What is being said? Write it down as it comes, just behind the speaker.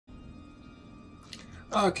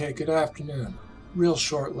Okay, good afternoon. Real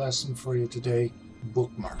short lesson for you today,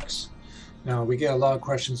 bookmarks. Now, we get a lot of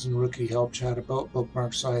questions in Rookie Help Chat about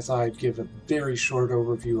bookmarks, so I thought I'd give a very short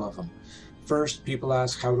overview of them. First, people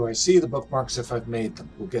ask, how do I see the bookmarks if I've made them?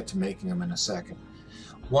 We'll get to making them in a second.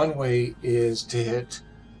 One way is to hit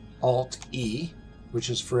Alt-E, which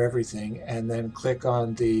is for everything, and then click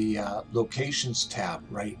on the Locations tab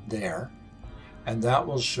right there. And that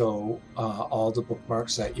will show all the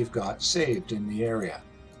bookmarks that you've got saved in the area.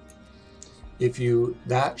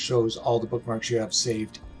 That shows all the bookmarks you have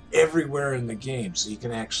saved everywhere in the game, so you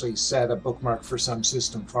can actually set a bookmark for some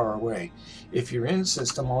system far away. If you're in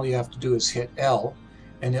system, all you have to do is hit L,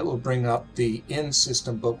 and it will bring up the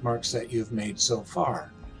in-system bookmarks that you've made so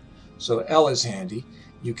far. So L is handy.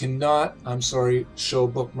 You cannot, show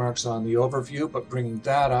bookmarks on the overview, but bringing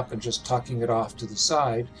that up and just tucking it off to the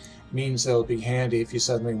side means that it'll be handy if you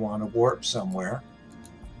suddenly want to warp somewhere.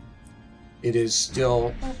 It is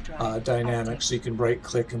still dynamic, so you can right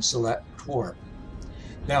click and select warp.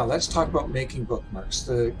 Now let's talk about making bookmarks.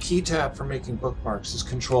 The key tab for making bookmarks is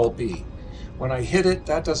Ctrl B. When I hit it,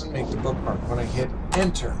 that doesn't make the bookmark. When I hit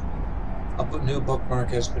enter, a new bookmark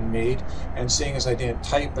has been made, and seeing as I didn't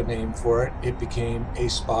type a name for it, it became a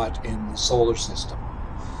spot in the solar system.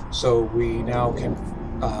 So we now can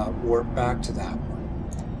warp back to that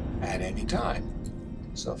one at any time.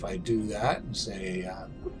 So if I do that and say,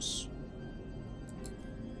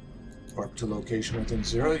 warp to location within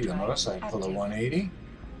 0, you'll notice I pull a 180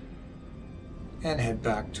 and head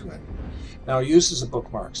back to it. Now, uses of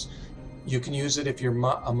bookmarks. You can use it if you're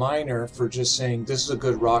a miner for just saying, this is a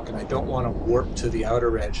good rock and I don't want to warp to the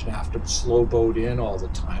outer edge and have to slow boat in all the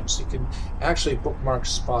time. So you can actually bookmark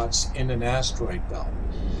spots in an asteroid belt.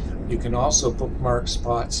 You can also bookmark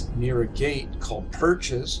spots near a gate called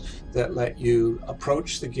perches that let you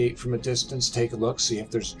approach the gate from a distance, take a look, see if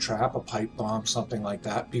there's a trap, a pipe bomb, something like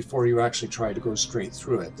that, before you actually try to go straight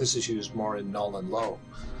through it. This is used more in null and low.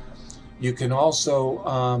 You can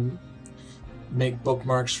also make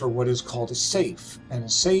bookmarks for what is called a safe, and a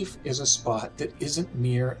safe is a spot that isn't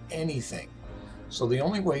near anything. So the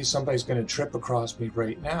only way somebody's going to trip across me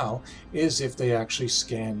right now is if they actually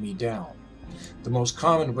scan me down. The most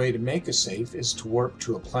common way to make a safe is to warp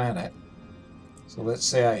to a planet. So let's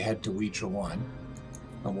say I head to Ouija 1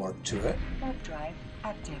 and warp to it. Warp drive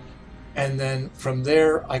active. And then from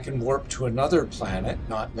there I can warp to another planet,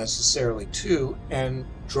 not necessarily two, and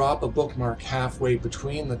drop a bookmark halfway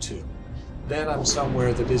between the two. Then I'm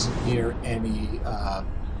somewhere that isn't near any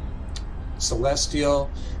celestial,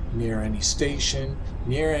 near any station,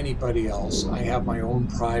 near anybody else. I have my own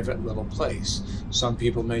private little place. Some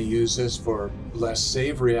people may use this for less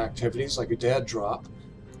savory activities like a dead drop.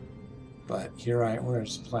 But here I am.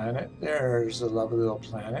 Where's the planet? There's a lovely little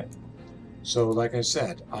planet. So like I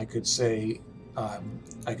said, I could say,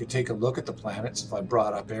 I could take a look at the planets if I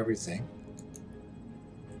brought up everything.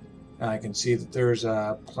 And I can see that there's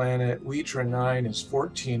a planet, Ouija 9 is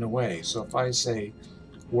 14 away. So if I say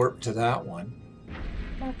warp to that one,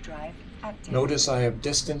 Warp drive active. Notice I have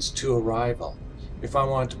distance to arrival. If I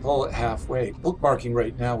wanted to pull it halfway, bookmarking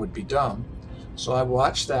right now would be dumb. So I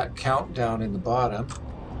watch that countdown in the bottom,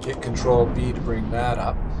 hit Ctrl B to bring that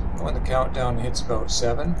up. When the countdown hits about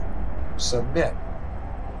 7, submit.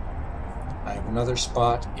 I have another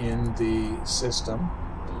spot in the system,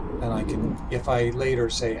 and I can, if I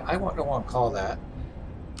later say, I don't want to call that,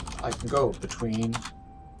 I can go between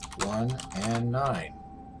 1 and 9.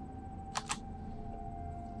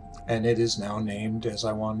 And it is now named as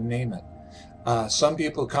I want to name it. Some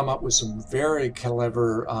people come up with some very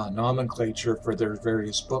clever nomenclature for their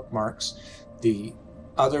various bookmarks. The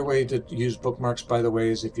other way to use bookmarks, by the way,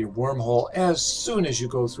 is if you wormhole, as soon as you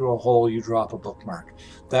go through a hole, you drop a bookmark.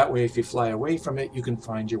 That way, if you fly away from it, you can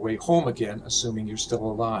find your way home again, assuming you're still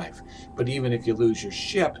alive. But even if you lose your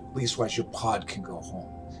ship, at least your pod can go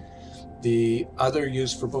home. The other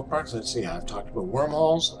use for bookmarks, let's see, I've talked about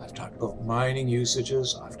wormholes, I've talked about mining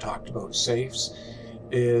usages, I've talked about safes,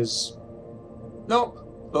 those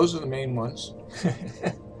are the main ones.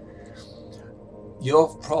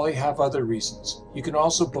 You'll probably have other reasons. You can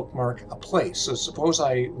also bookmark a place. So suppose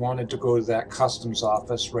I wanted to go to that customs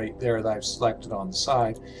office right there that I've selected on the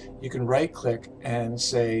side. You can right click and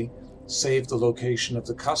say, save the location of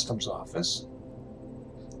the customs office.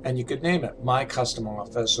 And you could name it My Custom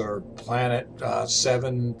Office or Planet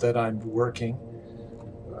 7 that I'm working,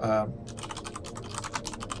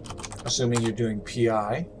 assuming you're doing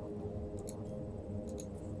PI.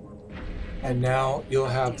 And now you'll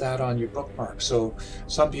have that on your bookmark. So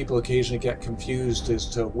some people occasionally get confused as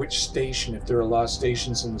to which station, if there are a lot of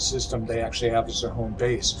stations in the system, they actually have as their home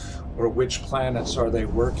base. or which planets are they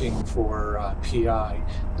working for PI.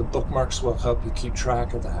 The bookmarks will help you keep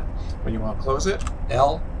track of that. When you want to close it,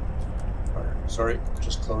 L, or sorry,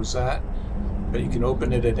 just close that. But you can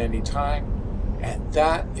open it at any time. And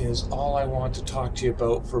that is all I want to talk to you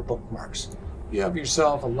about for bookmarks. You have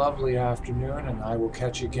yourself a lovely afternoon, and I will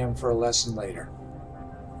catch you again for a lesson later.